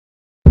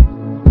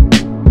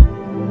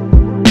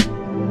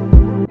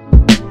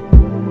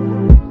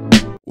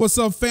What's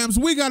up, fams?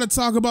 We got to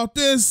talk about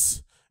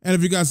this. And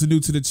if you guys are new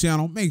to the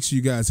channel, make sure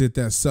you guys hit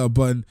that sub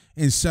button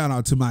and shout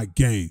out to my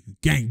gang.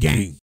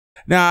 Gang.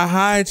 Now,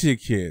 hide your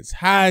kids,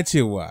 hide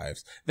your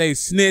wives. They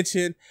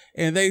snitching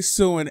and they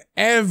suing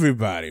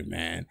everybody,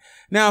 man.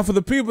 Now, for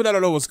the people that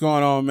don't know what's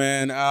going on,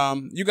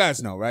 man, you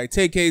guys know, right?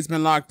 Tay K's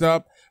been locked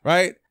up,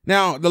 right?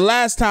 Now, the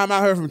last time I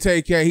heard from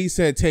Tay K, he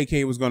said Tay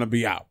K was going to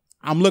be out.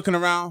 I'm looking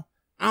around.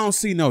 I don't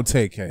see no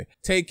Tay K.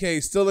 Tay K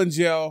still in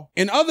jail.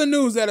 In other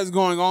news that is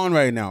going on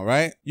right now,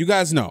 right? You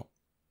guys know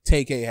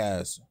Tay K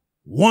has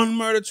one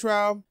murder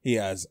trial. He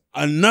has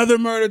another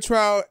murder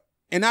trial.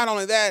 And not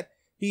only that,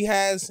 he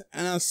has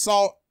an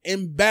assault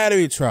and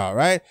battery trial,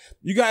 right?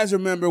 You guys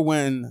remember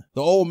when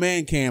the old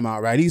man came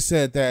out, right? He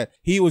said that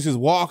he was just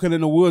walking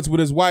in the woods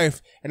with his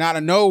wife, and out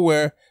of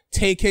nowhere,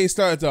 Tay K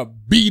started to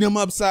beat him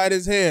upside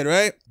his head,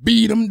 right?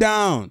 Beat him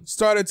down.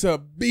 Started to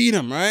beat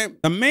him, right?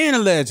 The man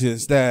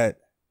alleges that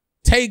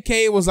Tay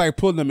K was like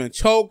putting him in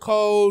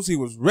chokeholds. He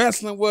was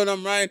wrestling with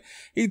him, right?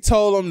 He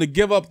told him to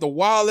give up the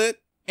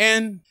wallet.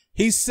 And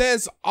he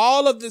says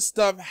all of this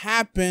stuff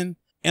happened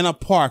in a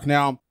park.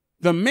 Now,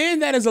 the man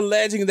that is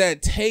alleging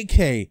that Tay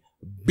K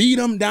beat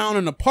him down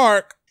in the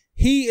park,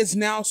 he is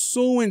now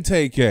suing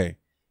Tay K.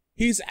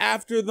 He's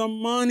after the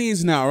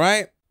monies now,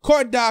 right?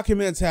 Court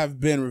documents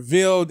have been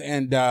revealed,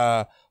 and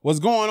what's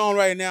going on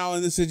right now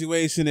in this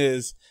situation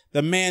is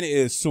the man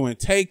is suing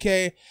Tay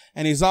K,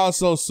 and he's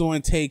also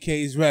suing Tay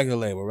K's record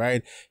label,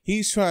 right?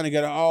 He's trying to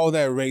get all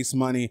that race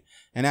money,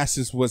 and that's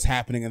just what's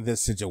happening in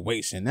this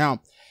situation.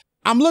 Now,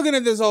 I'm looking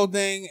at this whole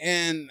thing,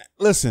 and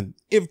listen,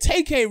 if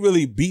Tay K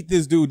really beat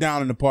this dude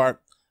down in the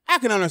park, I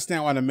can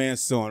understand why the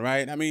man's suing,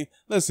 right? I mean,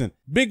 listen,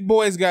 big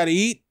boys got to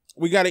eat.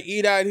 We got to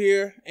eat out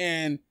here,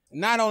 and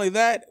not only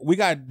that, we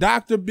got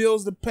doctor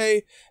bills to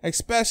pay,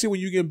 especially when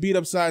you get beat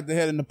upside the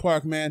head in the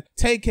park, man.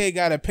 Tay K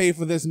got to pay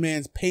for this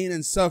man's pain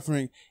and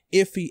suffering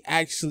if he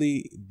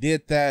actually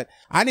did that.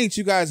 I need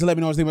you guys to let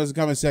me know what you think about the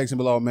comment section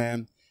below,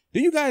 man.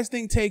 Do you guys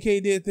think Tay K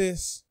did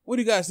this? What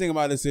do you guys think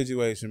about this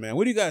situation, man?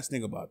 What do you guys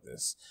think about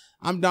this?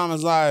 I'm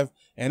Diamonds Live,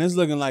 and it's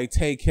looking like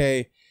Tay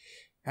K,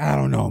 I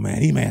don't know,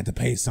 man. He may have to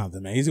pay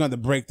something, man. He's going to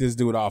break this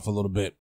dude off a little bit.